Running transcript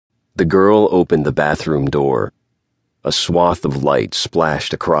The girl opened the bathroom door. A swath of light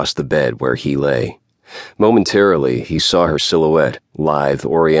splashed across the bed where he lay. Momentarily, he saw her silhouette, lithe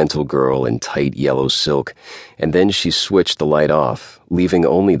oriental girl in tight yellow silk, and then she switched the light off, leaving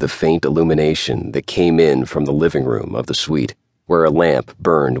only the faint illumination that came in from the living room of the suite, where a lamp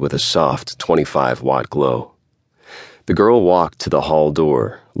burned with a soft 25-watt glow. The girl walked to the hall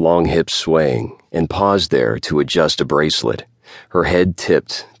door, long hips swaying, and paused there to adjust a bracelet, her head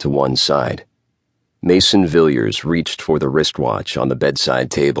tipped to one side. Mason Villiers reached for the wristwatch on the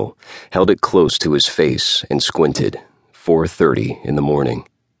bedside table, held it close to his face, and squinted. 4:30 in the morning.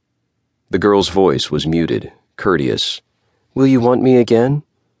 The girl's voice was muted, courteous. "Will you want me again?"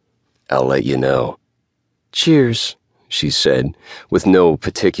 "I'll let you know." "Cheers," she said, with no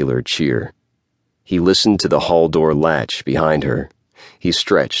particular cheer. He listened to the hall door latch behind her. He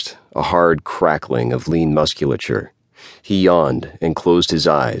stretched, a hard crackling of lean musculature. He yawned and closed his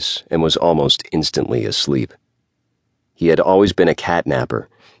eyes and was almost instantly asleep. He had always been a catnapper.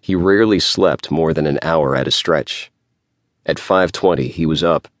 He rarely slept more than an hour at a stretch. At 5:20 he was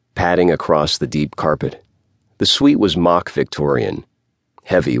up, padding across the deep carpet. The suite was mock Victorian,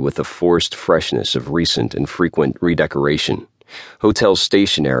 heavy with the forced freshness of recent and frequent redecoration, hotel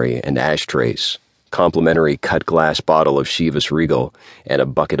stationery and ashtrays, complimentary cut-glass bottle of Chivas Regal, and a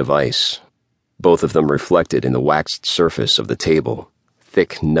bucket of ice. Both of them reflected in the waxed surface of the table,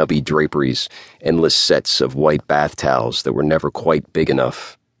 thick, nubby draperies, endless sets of white bath towels that were never quite big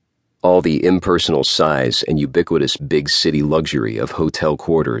enough. All the impersonal size and ubiquitous big city luxury of hotel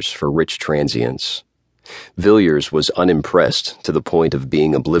quarters for rich transients. Villiers was unimpressed to the point of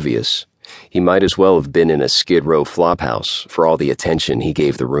being oblivious. He might as well have been in a Skid Row flophouse for all the attention he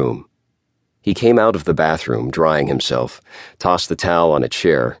gave the room. He came out of the bathroom, drying himself, tossed the towel on a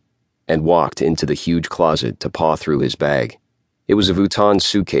chair, and walked into the huge closet to paw through his bag. It was a Vuitton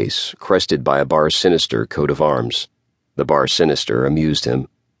suitcase crested by a Bar Sinister coat of arms. The Bar Sinister amused him.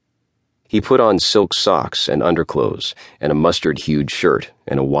 He put on silk socks and underclothes and a mustard-hued shirt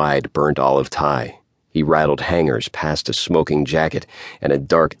and a wide burnt olive tie. He rattled hangers past a smoking jacket and a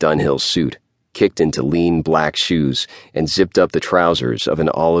dark Dunhill suit, kicked into lean black shoes, and zipped up the trousers of an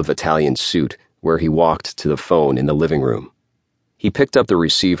olive Italian suit where he walked to the phone in the living room. He picked up the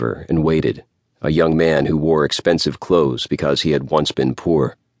receiver and waited, a young man who wore expensive clothes because he had once been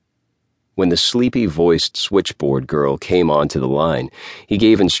poor. When the sleepy-voiced switchboard girl came onto the line, he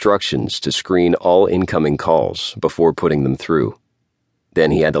gave instructions to screen all incoming calls before putting them through. Then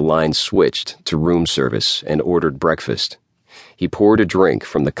he had the line switched to room service and ordered breakfast. He poured a drink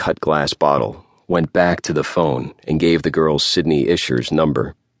from the cut-glass bottle, went back to the phone, and gave the girl Sidney Isher's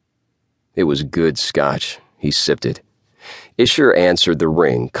number. It was good scotch. He sipped it. Isher answered the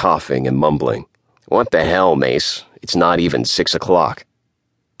ring, coughing and mumbling. "What the hell, Mace? It's not even 6 o'clock."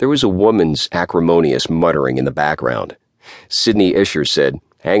 There was a woman's acrimonious muttering in the background. Sidney Isher said,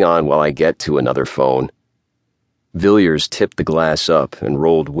 "Hang on while I get to another phone." Villiers tipped the glass up and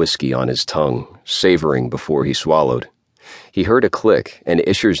rolled whiskey on his tongue, savoring before he swallowed. He heard a click and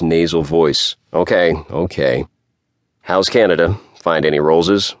Isher's nasal voice, Okay. "How's Canada? Find any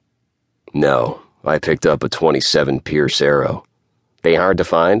Rollses?" "No. I picked up a .27 Pierce Arrow." "They hard to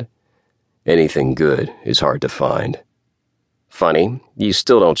find?" "Anything good is hard to find." "Funny, you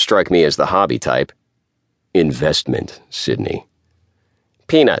still don't strike me as the hobby type." "Investment, Sidney."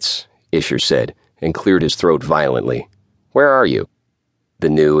 "Peanuts," Isher said, and cleared his throat violently. "Where are you?" "The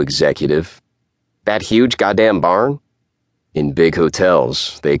new executive." "That huge goddamn barn?" "In big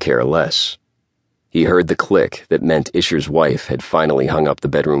hotels, they care less." He heard the click that meant Isher's wife had finally hung up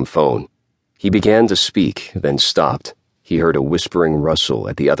the bedroom phone. He began to speak, then stopped. He heard a whispering rustle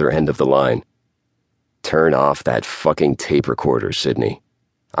at the other end of the line. "Turn off that fucking tape recorder, Sidney."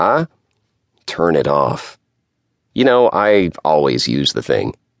 "Huh?" "Turn it off." "You know, I always use the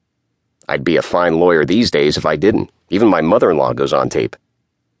thing. I'd be a fine lawyer these days if I didn't. Even my mother-in-law goes on tape."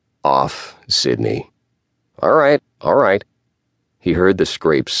 "Off, Sidney." All right. He heard the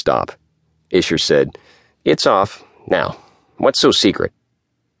scrape stop. Isher said, "It's off. Now, what's so secret?"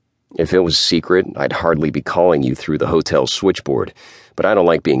 "If it was secret, I'd hardly be calling you through the hotel switchboard, but I don't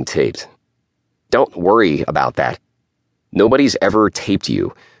like being taped." "Don't worry about that. Nobody's ever taped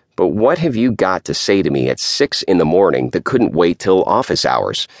you, but what have you got to say to me at 6 in the morning that couldn't wait till office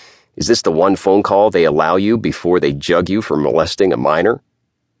hours? Is this the one phone call they allow you before they jug you for molesting a minor?"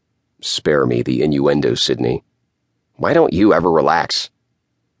 "Spare me the innuendo, Sidney." "Why don't you ever relax?"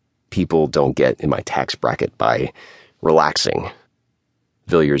 "People don't get in my tax bracket by relaxing."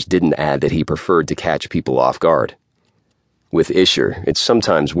 Villiers didn't add that he preferred to catch people off guard. With Isher, it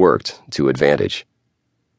sometimes worked to advantage.